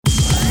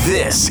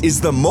This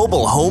is the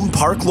Mobile Home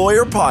Park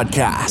Lawyer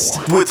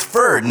Podcast with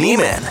Ferd.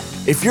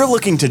 If you're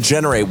looking to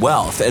generate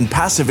wealth and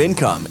passive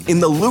income in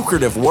the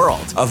lucrative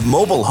world of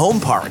mobile home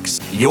parks,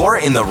 you're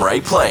in the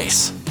right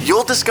place.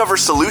 You'll discover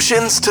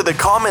solutions to the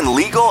common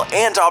legal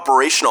and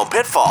operational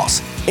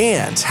pitfalls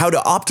and how to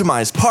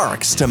optimize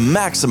parks to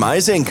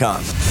maximize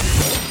income.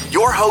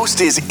 Your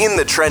host is in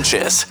the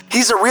trenches.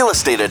 He's a real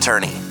estate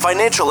attorney,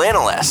 financial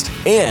analyst,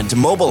 and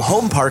mobile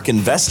home park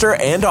investor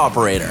and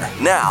operator.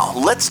 Now,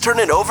 let's turn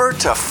it over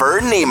to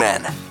Ferd.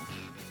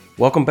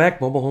 Welcome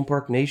back, Mobile Home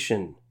Park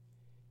Nation.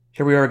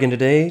 Here we are again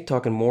today,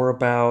 talking more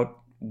about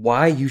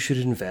why you should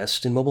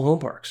invest in mobile home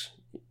parks.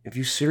 If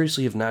you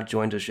seriously have not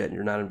joined us yet and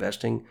you're not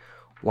investing,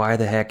 why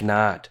the heck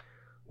not?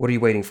 What are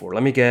you waiting for?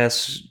 Let me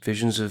guess,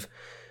 visions of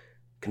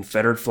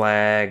Confederate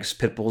flags,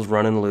 pit bulls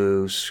running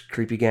loose,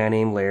 creepy guy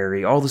named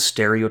Larry, all the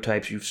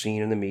stereotypes you've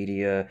seen in the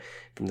media,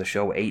 from the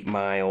show 8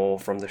 Mile,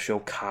 from the show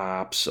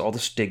Cops, all the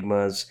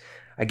stigmas.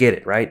 I get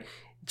it, right?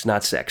 It's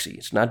not sexy.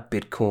 It's not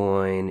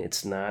Bitcoin.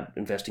 It's not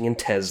investing in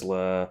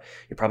Tesla.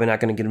 You're probably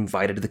not going to get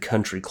invited to the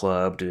country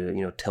club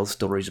to, tell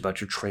stories about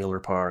your trailer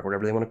park,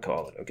 whatever they want to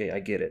call it. Okay, I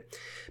get it.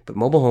 But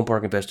mobile home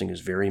park investing is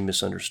very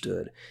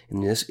misunderstood.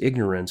 And this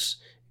ignorance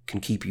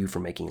can keep you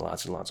from making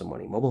lots and lots of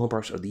money. Mobile home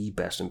parks are the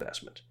best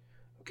investment.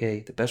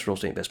 Okay, the best real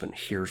estate investment.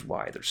 Here's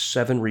why. There's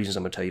 7 reasons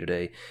I'm going to tell you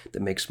today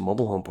that makes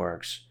mobile home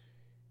parks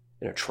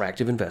an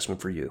attractive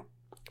investment for you,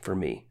 for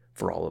me,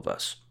 for all of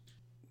us.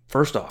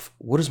 First off,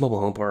 what is mobile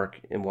home park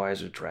and why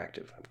is it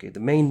attractive? Okay,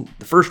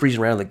 the first reason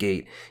right out of the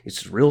gate is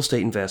it's a real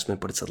estate investment,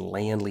 but it's a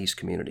land lease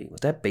community.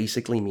 What that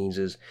basically means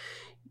is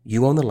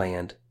you own the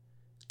land,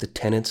 the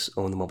tenants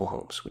own the mobile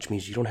homes, which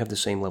means you don't have the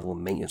same level of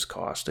maintenance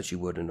costs that you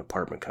would in an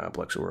apartment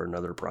complex or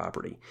another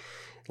property.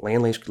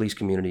 Land lease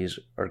communities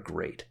are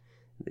great.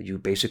 You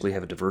basically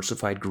have a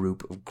diversified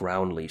group of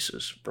ground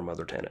leases from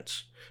other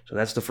tenants. So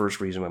that's the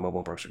first reason why mobile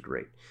home parks are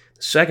great.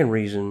 The second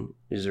reason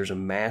is there's a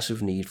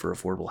massive need for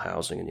affordable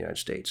housing in the United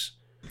States.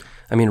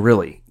 I mean,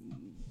 really,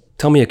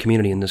 tell me a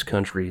community in this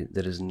country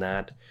that is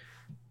not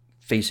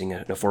facing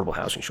an affordable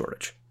housing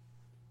shortage.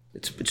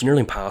 It's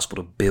nearly impossible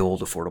to build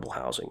affordable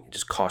housing. It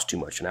just costs too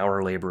much. An hour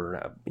of labor,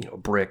 a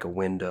brick, a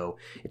window.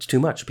 It's too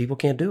much. People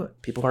can't do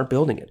it. People aren't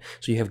building it.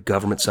 So you have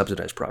government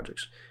subsidized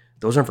projects.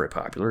 Those aren't very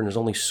popular, and there's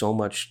only so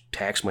much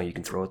tax money you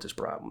can throw at this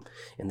problem.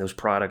 And those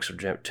products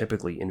are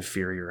typically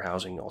inferior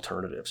housing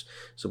alternatives.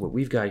 So what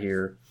we've got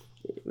here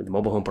with the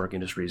mobile home park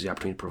industry is the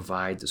opportunity to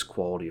provide this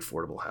quality,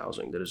 affordable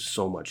housing that is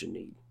so much in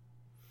need.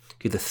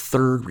 Okay, the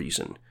third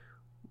reason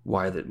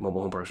why the mobile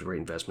home parks are great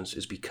investments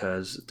is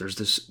because there's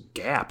this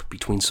gap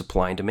between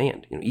supply and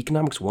demand.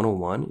 Economics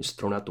 101 is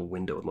thrown out the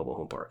window with mobile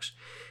home parks.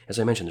 As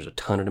I mentioned, there's a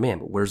ton of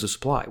demand, but where's the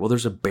supply? Well,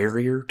 there's a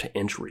barrier to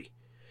entry,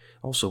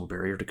 also a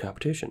barrier to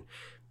competition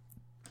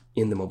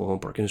in the mobile home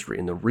park industry.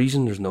 And the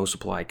reason there's no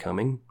supply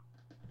coming,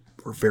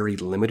 or very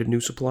limited new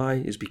supply,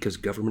 is because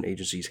government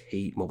agencies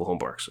hate mobile home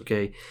parks,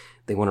 okay?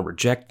 They want to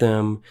reject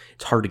them.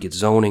 It's hard to get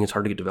zoning. It's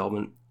hard to get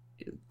development.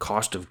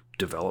 Cost of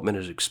development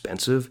is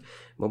expensive.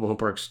 Mobile home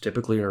parks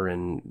typically are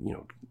in,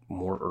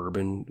 more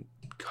urban,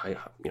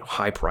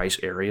 high price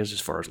areas as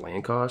far as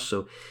land costs.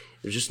 So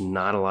there's just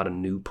not a lot of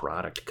new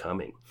product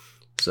coming.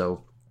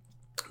 So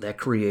that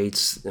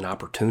creates an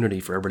opportunity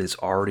for everybody that's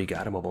already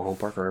got a mobile home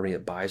park or everybody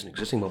that buys an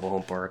existing mobile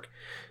home park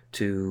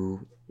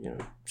to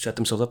set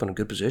themselves up in a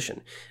good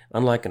position.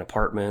 Unlike an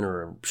apartment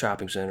or a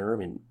shopping center,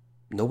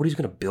 nobody's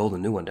going to build a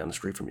new one down the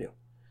street from you.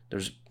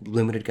 There's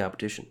limited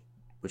competition,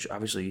 which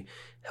obviously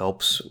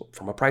helps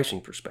from a pricing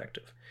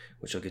perspective,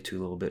 which I'll get to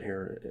a little bit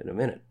here in a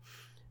minute.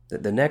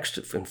 The next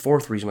and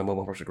fourth reason why mobile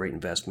home parks are great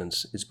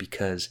investments is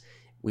because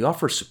we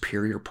offer a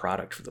superior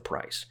product for the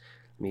price.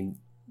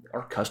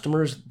 Our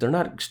customers, they're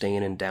not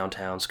staying in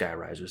downtown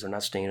skyrises. They're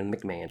not staying in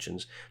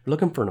McMansions. They're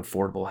looking for an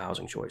affordable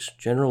housing choice,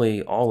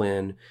 generally all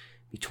in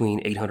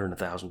between $800 and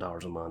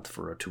 $1,000 a month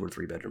for a 2 or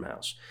 3 bedroom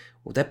house.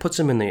 Well, that puts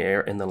them in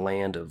the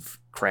land of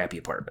crappy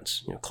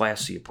apartments,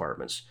 Class C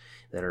apartments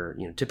that are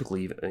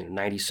typically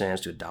 90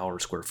 cents to $1 a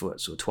square foot.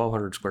 So a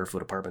 1,200 square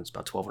foot apartment is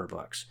about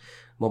 $1,200.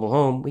 Mobile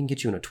home, we can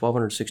get you in a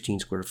 1,216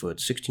 square foot,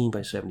 16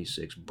 by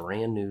 76,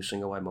 brand new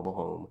single wide mobile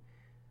home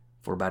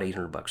for about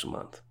 $800 a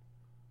month.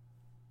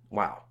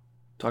 Wow.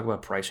 Talk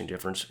about pricing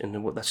difference. And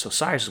so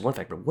size is one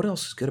factor, but what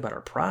else is good about our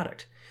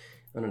product?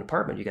 In an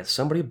apartment, you got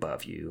somebody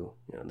above you,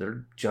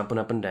 they're jumping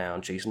up and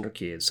down, chasing their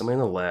kids, somebody on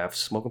the left,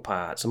 smoking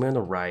pot, somebody on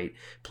the right,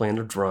 playing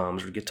their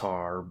drums or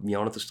guitar,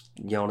 yelling at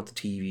the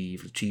TV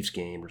for the Chiefs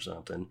game or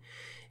something.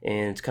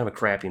 And it's kind of a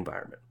crappy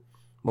environment.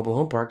 Mobile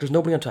home park, there's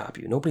nobody on top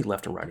of you, nobody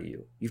left and right of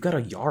you. You've got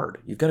a yard,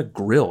 you've got a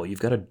grill,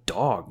 you've got a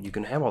dog, you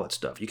can have all that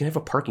stuff. You can have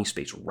a parking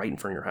space right in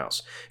front of your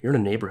house. You're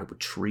in a neighborhood with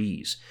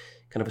trees,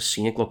 kind of a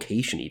scenic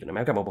location even.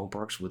 I've got mobile home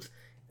parks with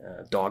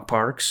dog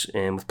parks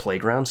and with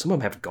playgrounds. Some of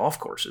them have golf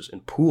courses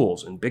and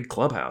pools and big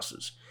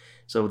clubhouses.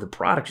 So the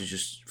product is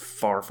just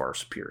far, far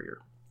superior.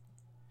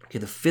 Okay,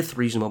 the fifth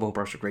reason mobile home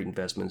parks are great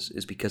investments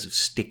is because of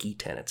sticky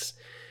tenants.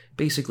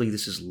 Basically,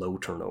 this is low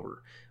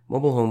turnover.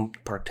 Mobile home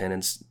park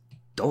tenants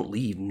don't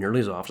leave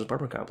nearly as often as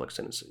apartment complex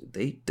tenants.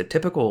 The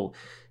typical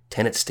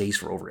tenant stays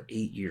for over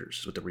 8 years,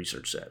 is what the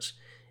research says.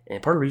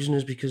 And part of the reason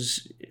is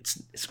because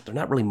they're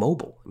not really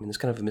mobile. I mean, it's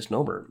kind of a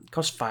misnomer. It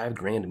costs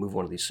 $5,000 to move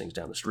one of these things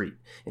down the street.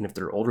 And if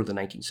they're older than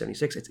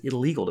 1976, it's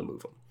illegal to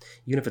move them.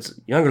 Even if it's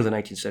younger than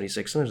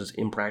 1976, sometimes it's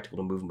impractical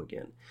to move them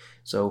again.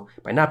 So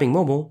by not being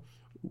mobile,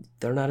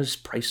 they're not as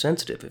price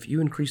sensitive. If you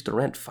increase the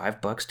rent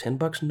 $5,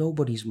 $10,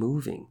 nobody's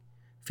moving.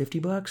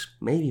 $50,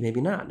 maybe,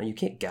 maybe not. Now, you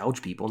can't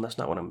gouge people, and that's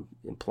not what I'm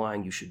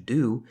implying you should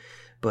do.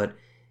 But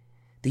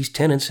these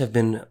tenants have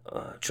been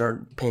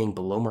paying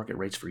below market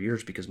rates for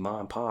years because Ma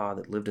and Pa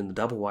that lived in the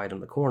double wide on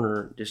the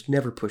corner just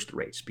never pushed the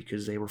rates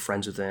because they were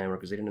friends with them or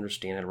because they didn't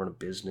understand how to run a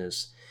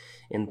business.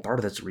 And part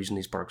of that's the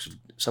reason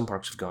some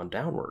parks have gone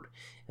downward.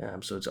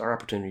 So it's our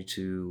opportunity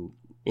to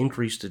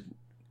increase the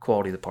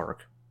quality of the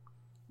park,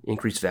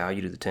 increase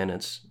value to the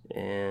tenants,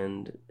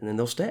 and then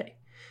they'll stay.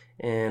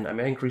 And I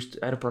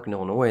had a park in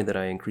Illinois that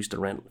I increased the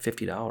rent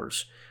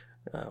 $50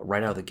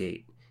 right out of the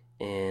gate.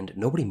 And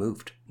nobody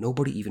moved.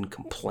 Nobody even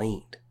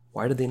complained.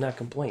 Why did they not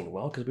complain?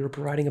 Well, because we were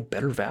providing a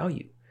better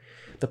value.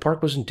 The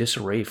park was in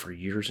disarray for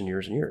years and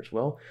years and years.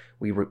 Well,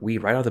 we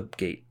right out of the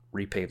gate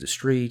repaved the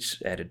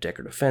streets, added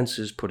decorative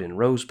fences, put in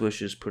rose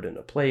bushes, put in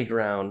a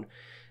playground,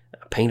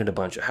 painted a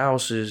bunch of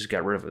houses,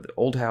 got rid of the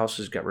old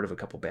houses, got rid of a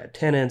couple bad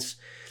tenants.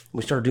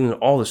 We started doing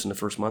all this in the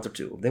first month or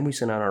two. Then we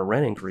sent out our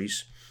rent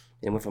increase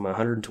and went from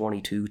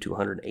 $122 to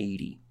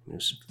 $180. It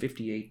was a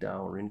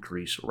 $58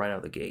 increase right out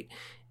of the gate.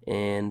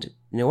 And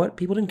you know what?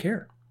 People didn't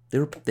care.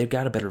 They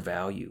got a better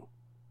value,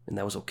 and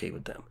that was okay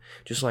with them.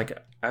 Just like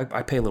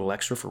I pay a little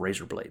extra for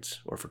razor blades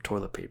or for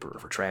toilet paper or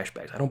for trash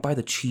bags. I don't buy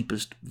the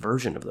cheapest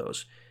version of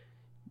those.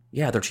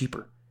 Yeah, they're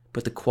cheaper,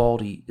 but the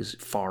quality is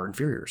far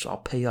inferior, so I'll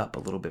pay up a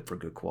little bit for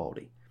good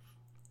quality.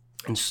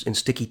 And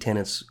sticky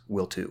tenants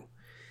will too.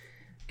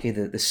 Okay,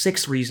 the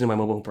sixth reason why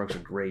mobile home parks are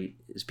great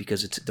is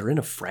because they're in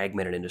a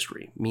fragmented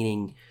industry,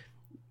 meaning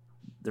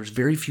there's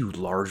very few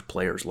large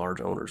players, large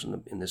owners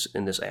in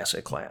this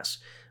asset class,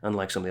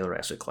 unlike some of the other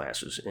asset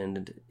classes.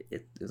 And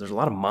there's a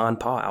lot of ma and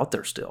pa out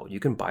there still.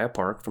 You can buy a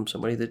park from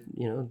somebody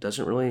that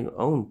doesn't really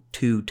own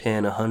 2,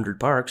 10,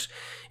 100 parks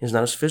and is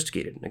not as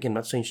sophisticated. Again, I'm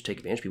not saying you should take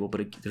advantage of people,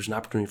 but there's an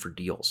opportunity for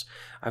deals.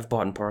 I've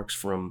bought in parks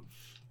from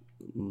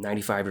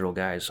 95-year-old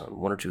guys on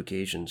one or two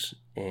occasions,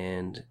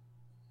 and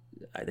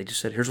they just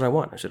said, "Here's what I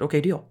want." I said,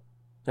 "Okay, deal."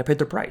 And I paid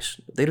their price.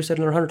 They just said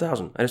another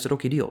 $100,000. I just said,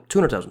 "Okay, deal."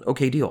 $200,000.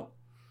 Okay, deal.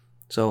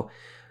 So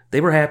they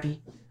were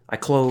happy. I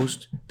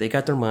closed. They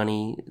got their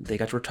money. They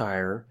got to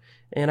retire.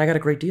 And I got a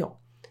great deal.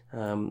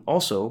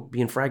 Also,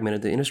 being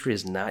fragmented, the industry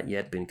has not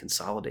yet been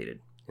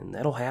consolidated. And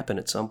that'll happen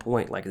at some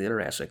point, like the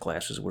other asset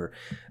classes, where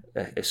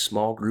a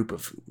small group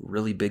of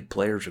really big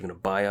players are going to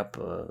buy up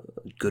a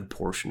good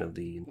portion of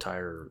the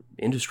entire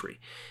industry.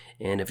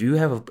 And if you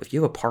have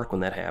a park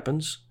when that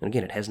happens, and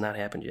again, it has not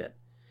happened yet,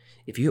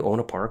 if you own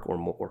a park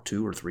or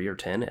 2 or 3 or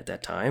 10 at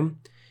that time,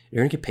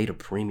 you're going to get paid a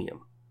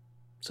premium.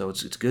 So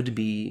it's good to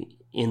be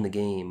in the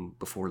game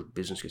before the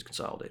business gets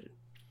consolidated.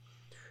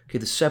 Okay,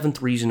 the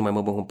seventh reason why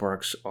mobile home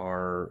parks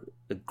are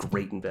a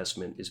great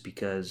investment is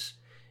because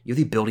you have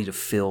the ability to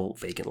fill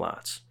vacant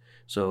lots.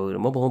 So in a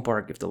mobile home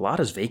park, if the lot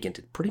is vacant,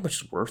 it pretty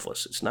much is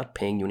worthless. It's not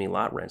paying you any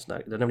lot rent. It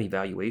doesn't have any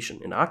valuation.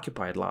 An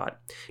occupied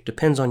lot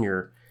depends on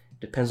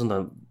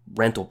the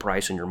rental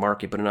price in your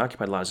market, but an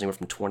occupied lot is anywhere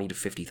from $20,000 to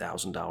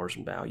 $50,000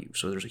 in value.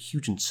 So there's a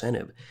huge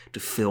incentive to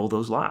fill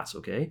those lots,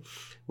 okay?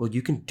 Well,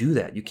 you can do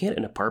that. You can't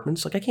in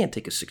apartments. Like I can't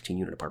take a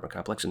 16-unit apartment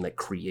complex and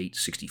create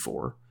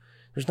 64.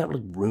 There's not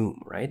really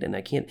room, right? And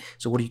I can't.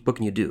 So what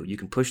can you do? You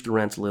can push the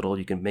rents a little.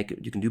 You can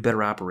do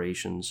better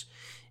operations,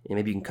 and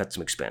maybe you can cut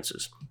some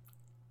expenses.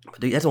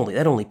 But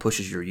that only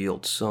pushes your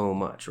yield so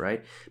much,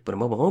 right? But a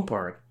mobile home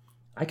park,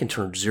 I can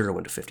turn 0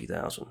 into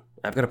 50,000.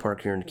 I've got a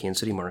park here in the Kansas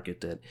City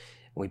market that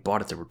when we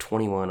bought it, there were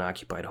 21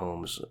 occupied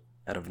homes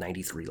out of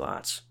 93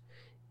 lots.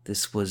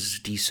 This was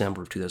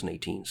December of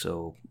 2018,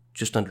 so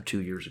just under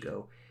 2 years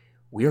ago.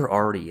 We are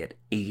already at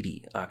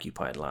 80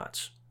 occupied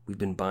lots. We've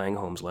been buying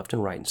homes left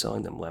and right and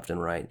selling them left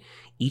and right.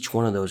 Each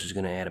one of those is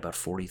going to add about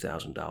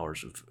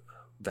 $40,000 of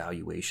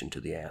valuation to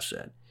the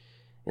asset.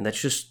 And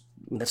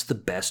that's the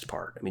best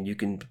part. I mean, you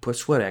can put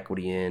sweat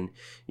equity in.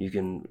 You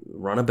can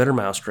run a better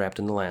mousetrap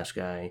than the last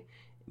guy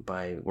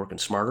by working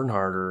smarter and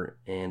harder,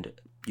 and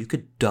you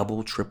could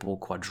double, triple,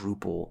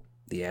 quadruple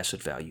the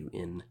asset value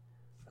in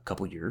a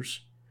couple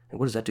years. And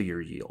what does that do to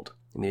your yield?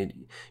 I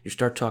mean, you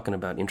start talking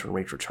about internal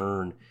rate of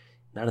return,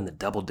 not in the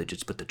double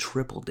digits, but the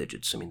triple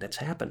digits. I mean, that's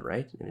happened,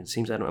 right? And it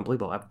seems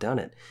unbelievable. I've done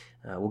it.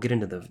 We'll get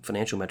into the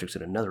financial metrics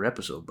in another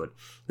episode, but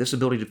this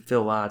ability to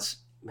fill lots,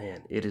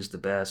 man, it is the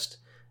best.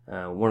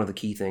 One of the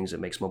key things that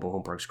makes mobile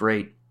home parks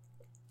great.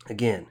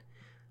 Again,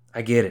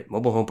 I get it.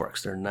 Mobile home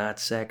parks, they're not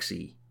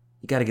sexy.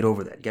 You got to get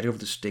over that. You got to get over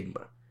the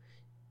stigma.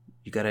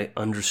 You got to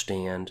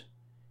understand,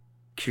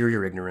 cure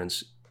your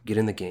ignorance, get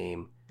in the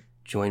game,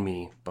 join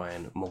me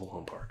buying mobile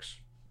home parks.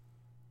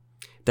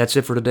 That's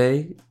it for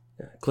today.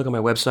 Click on my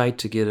website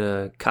to get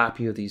a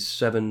copy of these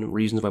 7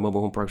 reasons why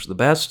mobile home parks are the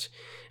best.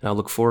 And I'll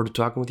look forward to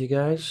talking with you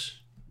guys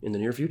in the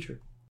near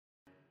future.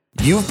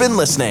 You've been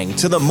listening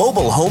to the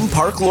Mobile Home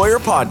Park Lawyer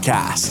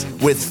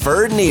Podcast with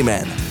Ferd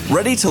Neiman.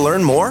 Ready to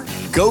learn more?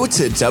 Go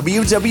to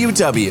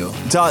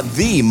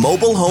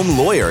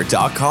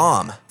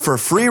www.themobilehomelawyer.com for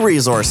free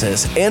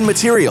resources and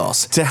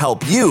materials to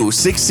help you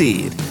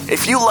succeed.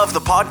 If you love the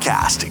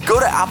podcast, go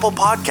to Apple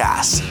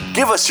Podcasts,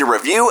 give us your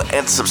review,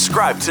 and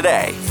subscribe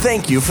today.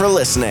 Thank you for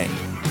listening.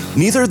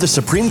 Neither the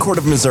Supreme Court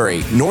of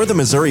Missouri nor the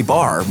Missouri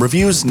Bar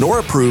reviews nor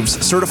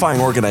approves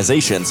certifying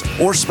organizations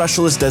or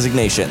specialist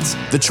designations.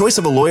 The choice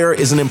of a lawyer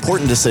is an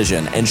important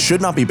decision and should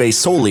not be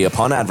based solely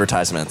upon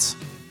advertisements.